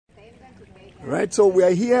Right, so we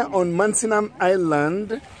are here on Mansinam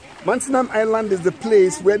Island. Mansinam Island is the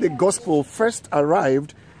place where the gospel first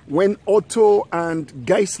arrived when Otto and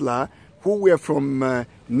Geisler, who were from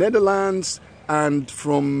Netherlands and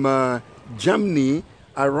from Germany,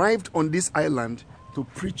 arrived on this island to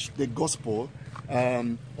preach the gospel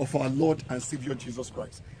of our Lord and Savior Jesus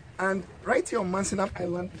Christ. And right here on Mansinam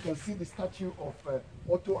Island, you can see the statue of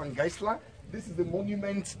Otto and Geisler. This is the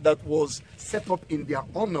monument that was set up in their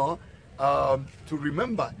honor to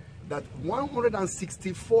remember that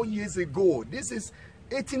 164 years ago, this is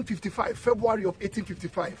 1855, February of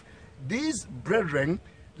 1855, these brethren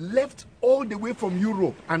left all the way from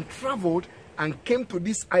Europe and traveled and came to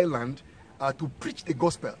this island to preach the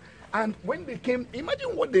gospel. And when they came,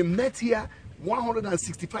 imagine what they met here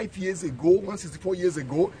 165 years ago, 164 years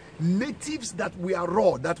ago, natives that were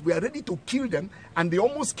raw, that were ready to kill them, and they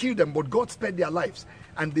almost killed them, but God spared their lives.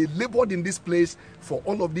 And they labored in this place for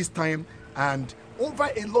all of this time, and over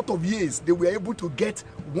a lot of years, they were able to get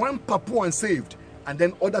one Papuan saved, and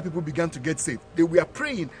then other people began to get saved. They were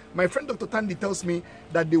praying. My friend Dr. Tandy tells me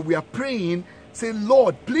that they were praying, say,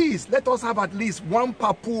 Lord, please let us have at least one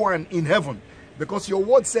Papuan in heaven, because your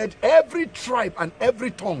word said every tribe and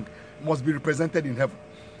every tongue must be represented in heaven.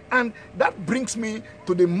 And that brings me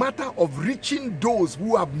to the matter of reaching those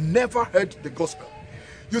who have never heard the gospel.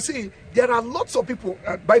 You see, there are lots of people,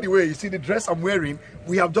 by the way, you see the dress I'm wearing,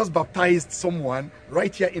 we have just baptized someone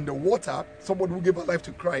right here in the water, someone who gave her life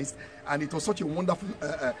to Christ, and it was such a wonderful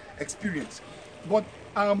experience. But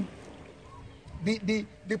the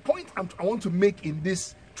point I want to make in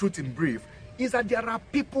this truth in brief is that there are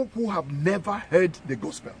people who have never heard the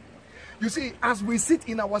gospel. You see, as we sit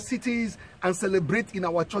in our cities and celebrate in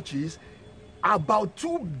our churches, about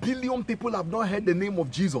 2 billion people have not heard the name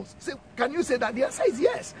of Jesus. So can you say that? The answer is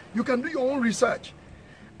yes. You can do your own research.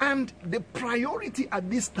 And the priority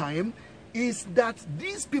at this time is that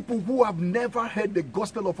these people who have never heard the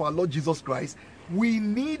gospel of our Lord Jesus Christ, we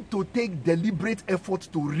need to take deliberate effort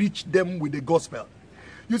to reach them with the gospel.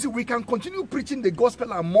 You see, we can continue preaching the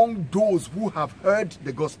gospel among those who have heard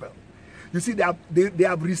the gospel. You see, they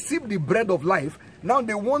have received the bread of life. Now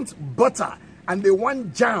they want butter and they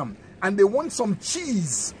want jam and they want some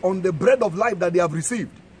cheese on the bread of life that they have received.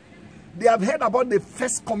 They have heard about the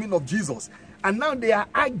first coming of Jesus, and now they are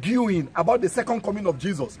arguing about the second coming of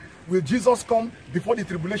Jesus. Will Jesus come before the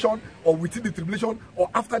tribulation, or within the tribulation, or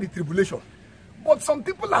after the tribulation? But some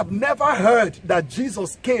people have never heard that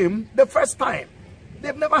Jesus came the first time.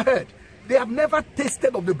 They've never heard. They have never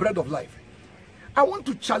tasted of the bread of life. I want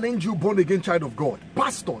to challenge you, born again child of God,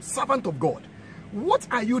 pastor, servant of God. What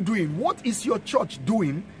are you doing? What is your church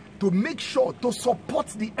doing to make sure to support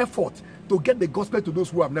the effort to get the gospel to those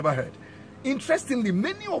who have never heard? Interestingly,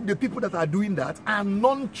 many of the people that are doing that are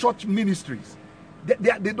non-church ministries.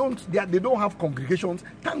 They don't have congregations.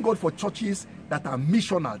 Thank God for churches that are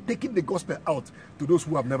missional, taking the gospel out to those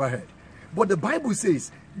who have never heard. But the Bible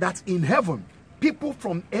says that in heaven, people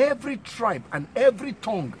from every tribe and every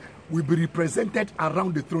tongue will be represented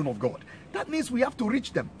around the throne of God. That means we have to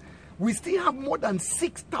reach them. We still have more than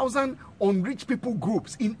 6,000 unreached people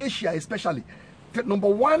groups in Asia, especially. The number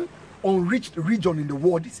one unreached region in the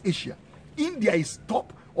world is Asia. India is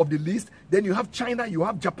top of the list. Then you have China, you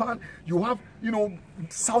have Japan, you have,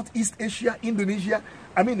 Southeast Asia, Indonesia.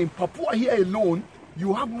 I mean, in Papua here alone,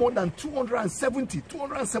 you have more than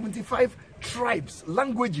 275 tribes,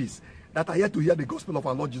 languages that are here to hear the gospel of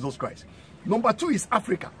our Lord Jesus Christ. Number two is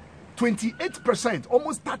Africa. 28%,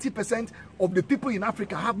 almost 30% of the people in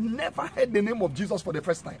Africa have never heard the name of Jesus for the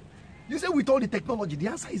first time. You say, with all the technology, the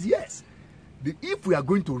answer is yes. If we are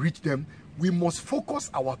going to reach them, we must focus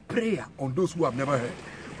our prayer on those who have never heard.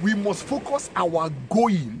 We must focus our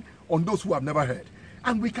going on those who have never heard.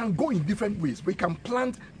 And we can go in different ways. We can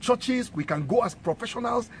plant churches, we can go as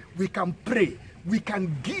professionals, we can pray, we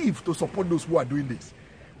can give to support those who are doing this.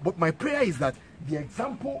 But my prayer is that the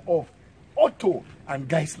example of Otto and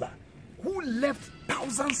Geisler, who left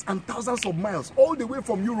thousands and thousands of miles all the way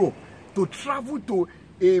from Europe to travel to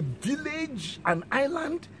a village, an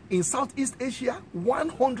island in Southeast Asia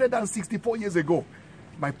 164 years ago.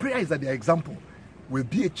 My prayer is that their example will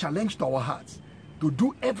be a challenge to our hearts to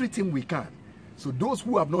do everything we can so those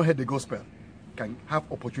who have not heard the gospel can have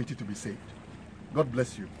opportunity to be saved. God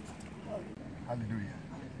bless you. Hallelujah.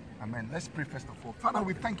 Amen. Let's pray first of all. Father,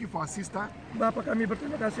 we thank you for our sister Bapa, kami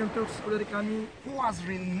berterima kasih untuk saudari kami who has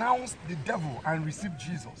renounced the devil and received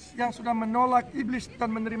Jesus yang sudah menolak iblis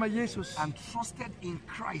dan menerima Yesus and trusted in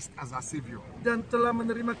Christ as our Savior. dan telah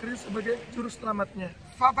menerima Kristus sebagai juru selamatnya.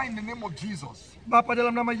 Father, in the name of Jesus, Bapa,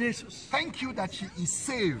 dalam nama Yesus, thank you that she is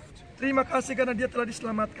saved Terima kasih karena dia telah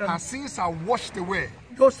diselamatkan. Her sins are washed away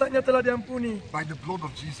Dosanya telah diampuni by the blood of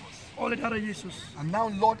Jesus. oleh darah Yesus. And now,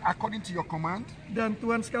 Lord, according to your command, Dan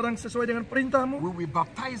Tuhan sekarang sesuai dengan perintah-Mu, we will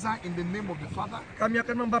baptize her in the name of the Father kami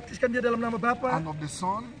akan membaptiskan dia dalam nama Bapa and of the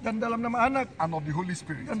Son dan dalam nama Anak and of the Holy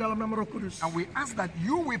Spirit. dan dalam nama Roh Kudus. And we ask that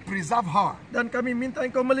you will preserve her, Dan kami minta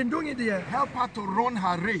Engkau melindungi dia. help her to run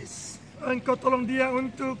her race, Engkau tolong dia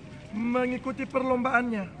untuk mengikuti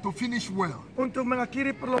perlombaannya, to finish well, untuk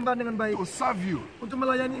mengakhiri perlombaan dengan baik, to serve you, untuk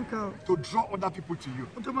melayani Engkau, to draw other people to you.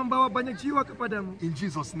 untuk membawa banyak jiwa kepadamu In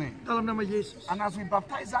Jesus' name. dalam nama Yesus. And as we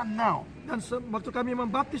baptize her now, Dan waktu kami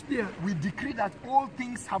membaptis dia, we decree that all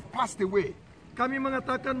things have passed away kami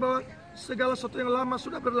mengatakan bahwa segala sesuatu yang lama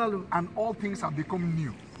sudah berlalu and all things have become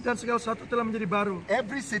new. dan segala sesuatu telah menjadi baru.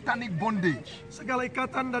 Every satanic bondage, Segala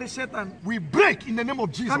ikatan dari setan we break in the name of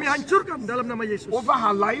Jesus kami hancurkan dalam nama Yesus, over her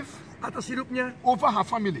life, atas hidupnya, over her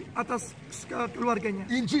family. atas keluarganya,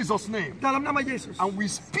 In Jesus' name. dalam nama Yesus. And we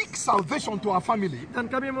speak salvation to our family. Dan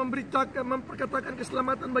kami memperkatakan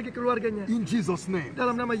keselamatan bagi keluarganya In Jesus' name.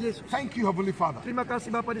 dalam nama Yesus. Thank you, Heavenly Father. Terima kasih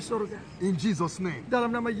Bapa di surga, In Jesus' name. dalam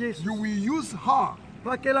nama Yesus. You will use her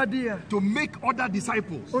Pakailah dia to make other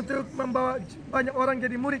disciples untuk membawa banyak orang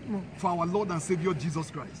jadi murid-Mu, for our Lord and Savior Jesus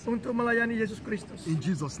Christ. untuk melayani Yesus Kristus In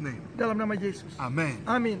Jesus' name. dalam nama Yesus. Amen.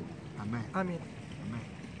 Amin. Amen. Amin. Amen.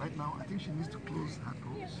 Right now, I think she needs to close her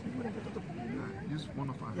doors. Use one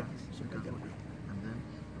of her hands. She can hold it. And then,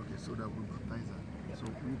 okay, so that we'll baptize her. So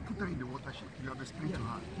we'll put her in the water. You have explained to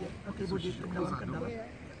her. Oke, So Bu, she should close her doors.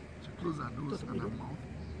 She close her doors and her mouth.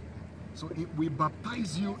 So we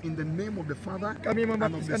baptize you in the name of the Father Kami and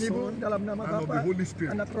of the membaptiskan Ibu Son dalam nama and of the Bapa, Holy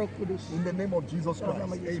Spirit. Anak, Roh Kudus. In the name of Jesus Christ.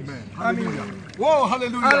 nama Yesus. Amen. Amin. Hallelujah. Whoa,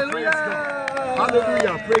 hallelujah. Hallelujah. Praise God.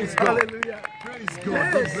 Hallelujah. Praise God. Hallelujah. Praise God.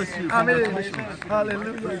 God bless you. Amen. Congratulations.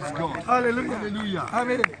 Hallelujah. Praise God. Hallelujah. Hallelujah.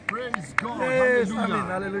 Amin. Praise God. Yes, Hallelujah. amen.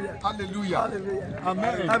 Hallelujah. Hallelujah. Hallelujah.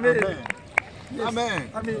 Amen. Amen. Amen. Yes. Amen.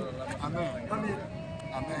 Amin. Amen. Amin.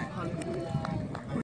 Amen. Hallelujah.